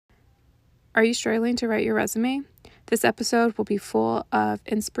Are you struggling to write your resume? This episode will be full of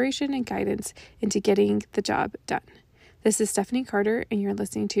inspiration and guidance into getting the job done. This is Stephanie Carter, and you're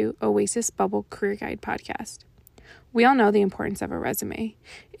listening to Oasis Bubble Career Guide podcast. We all know the importance of a resume.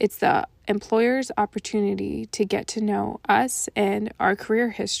 It's the employer's opportunity to get to know us and our career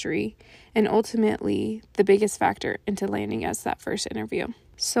history, and ultimately the biggest factor into landing us that first interview.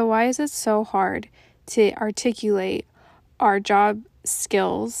 So why is it so hard to articulate our job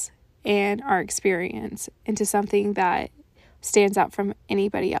skills and our experience into something that stands out from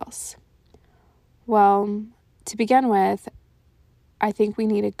anybody else? Well, to begin with, I think we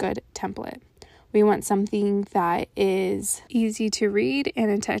need a good template. We want something that is easy to read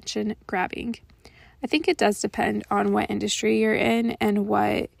and attention grabbing. I think it does depend on what industry you're in and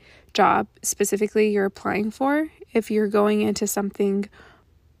what job specifically you're applying for. If you're going into something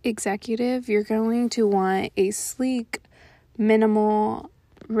executive, you're going to want a sleek, minimal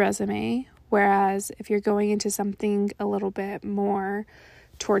resume, whereas if you're going into something a little bit more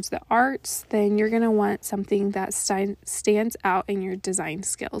towards the arts, then you're going to want something that stands out in your design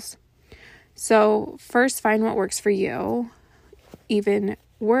skills. So first, find what works for you. Even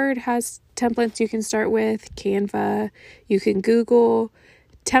Word has templates you can start with, Canva, you can Google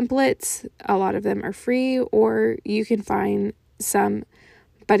templates. A lot of them are free, or you can find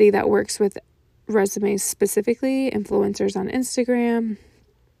somebody that works with resumes specifically, influencers on Instagram,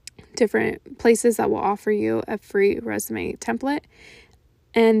 different places that will offer you a free resume template,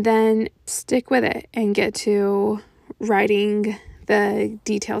 and then stick with it and get to writing the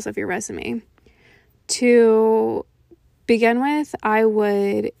details of your resume. To begin with, I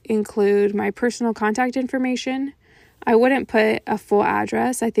would include my personal contact information. I wouldn't put a full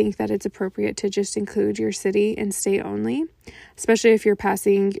address. I think that it's appropriate to just include your city and state only, especially if you're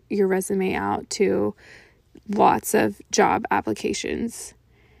passing your resume out to lots of job applications.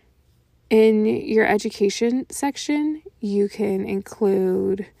 In your education section, you can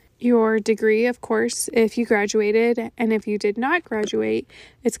include your degree, of course, if you graduated, and if you did not graduate,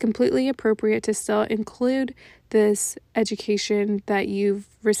 it's completely appropriate to still include this education that you've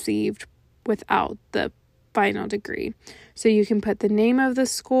received without the final degree. So you can put the name of the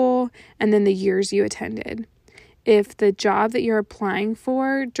school and then the years you attended. If the job that you're applying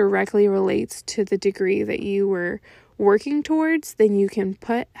for directly relates to the degree that you were working towards, then you can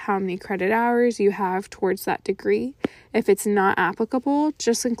put how many credit hours you have towards that degree. If it's not applicable,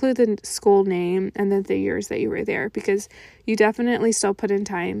 just include the school name and then the years that you were there, because you definitely still put in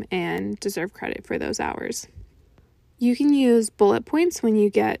time and deserve credit for those hours. You can use bullet points when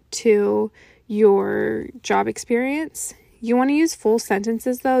you get to your job experience. You want to use full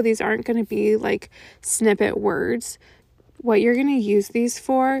sentences though. These aren't going to be like snippet words. What you're going to use these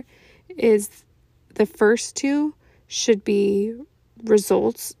for is the first two should be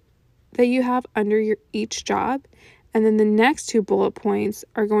results that you have under each job. And then the next two bullet points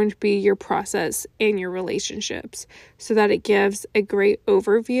are going to be your process and your relationships, so that it gives a great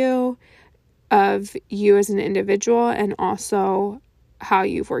overview of you as an individual and also how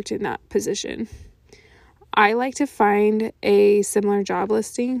you've worked in that position. I like to find a similar job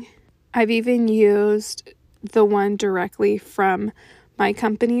listing. I've even used the one directly from my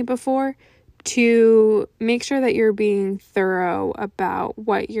company before to make sure that you're being thorough about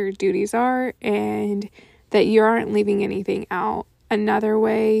what your duties are and that you aren't leaving anything out. Another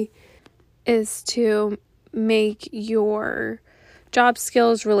way is to make your job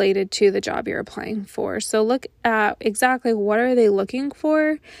skills related to the job you're applying for. So look at exactly what are they looking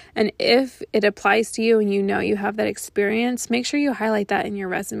for, and if it applies to you and you know you have that experience, make sure you highlight that in your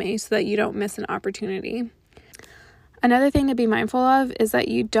resume so that you don't miss an opportunity. Another thing to be mindful of is that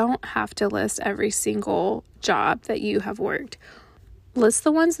you don't have to list every single job that you have worked. List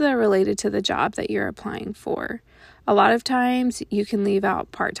the ones that are related to the job that you're applying for. A lot of times you can leave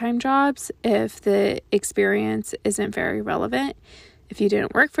out part-time jobs if the experience isn't very relevant, if you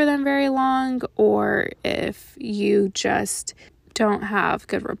didn't work for them very long, or if you just don't have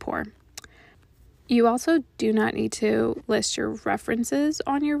good rapport. You also do not need to list your references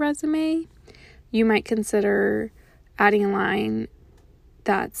on your resume. You might consider adding a line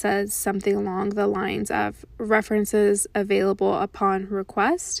that says something along the lines of references available upon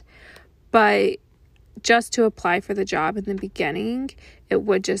request, but just to apply for the job in the beginning, it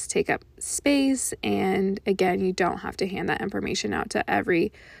would just take up space, and again, you don't have to hand that information out to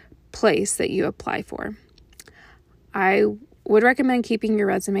every place that you apply for. I would recommend keeping your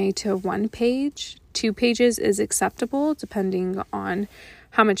resume to 1 page. 2 pages is acceptable depending on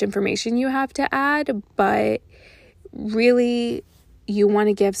how much information you have to add, but really you want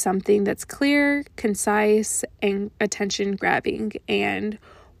to give something that's clear, concise, and attention grabbing. And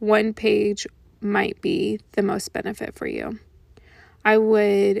one page might be the most benefit for you. I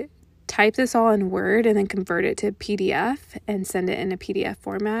would type this all in Word and then convert it to PDF and send it in a PDF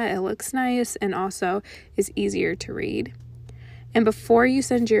format. It looks nice and also is easier to read. And before you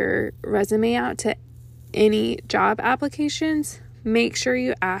send your resume out to any job applications, make sure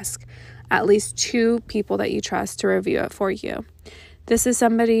you ask at least 2 people that you trust to review it for you. This is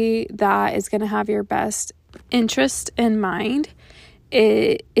somebody that is going to have your best interest in mind.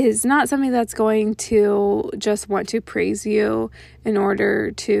 It is not somebody that's going to just want to praise you in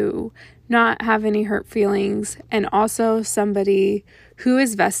order to not have any hurt feelings, and also somebody who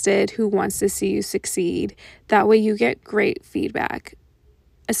is vested, who wants to see you succeed. That way you get great feedback,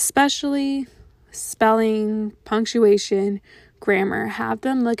 especially spelling, punctuation, grammar. Have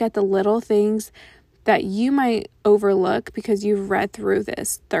them look at the little things that you might overlook because you've read through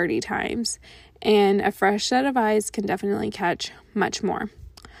this 30 times. And a fresh set of eyes can definitely catch much more.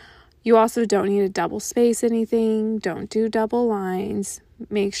 You also don't need to double space anything. Don't do double lines.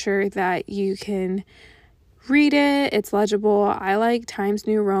 Make sure that you can read it. It's legible. I like Times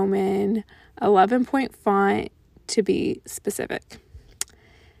New Roman, 11-point font to be specific.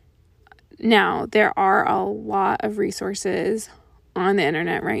 Now, there are a lot of resources on the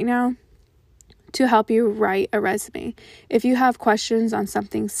internet right now to help you write a resume. If you have questions on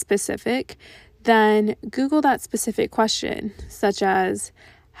something specific, then Google that specific question, such as,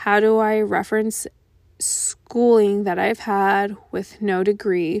 how do I reference schooling that I've had with no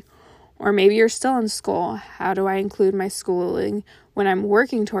degree? Or maybe you're still in school. How do I include my schooling when I'm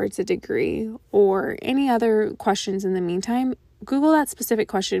working towards a degree? Or any other questions in the meantime? Google that specific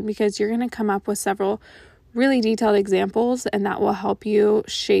question, because you're going to come up with several really detailed examples, and that will help you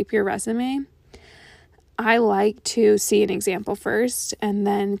shape your resume. I like to see an example first and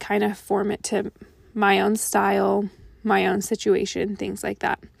then kind of form it to my own style, my own situation, things like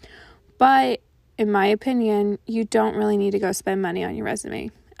that. But in my opinion, you don't really need to go spend money on your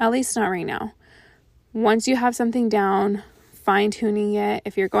resume, at least not right now. Once you have something down, fine-tuning it,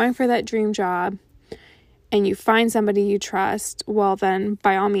 if you're going for that dream job and you find somebody you trust, well then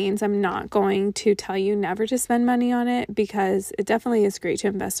by all means, I'm not going to tell you never to spend money on it, because it definitely is great to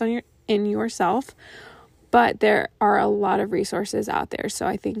invest in yourself. But there are a lot of resources out there. So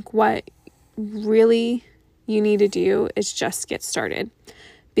I think what really you need to do is just get started.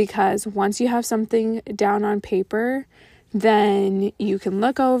 Because once you have something down on paper, then you can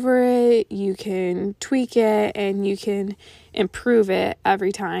look over it, you can tweak it, and you can improve it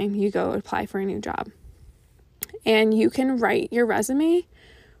every time you go apply for a new job. And you can write your resume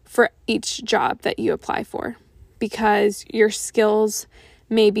for each job that you apply for, because your skills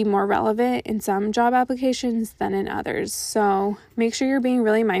may be more relevant in some job applications than in others. So make sure you're being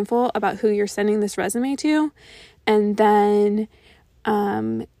really mindful about who you're sending this resume to, and then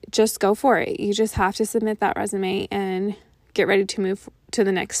just go for it. You just have to submit that resume and get ready to move to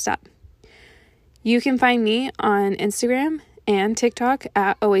the next step. You can find me on Instagram and TikTok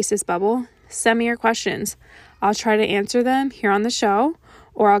at Oasis Bubble. Send me your questions. I'll try to answer them here on the show,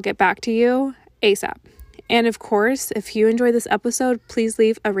 or I'll get back to you ASAP. And of course, if you enjoyed this episode, please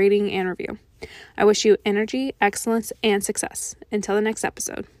leave a rating and review. I wish you energy, excellence, and success. Until the next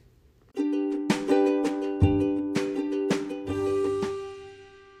episode.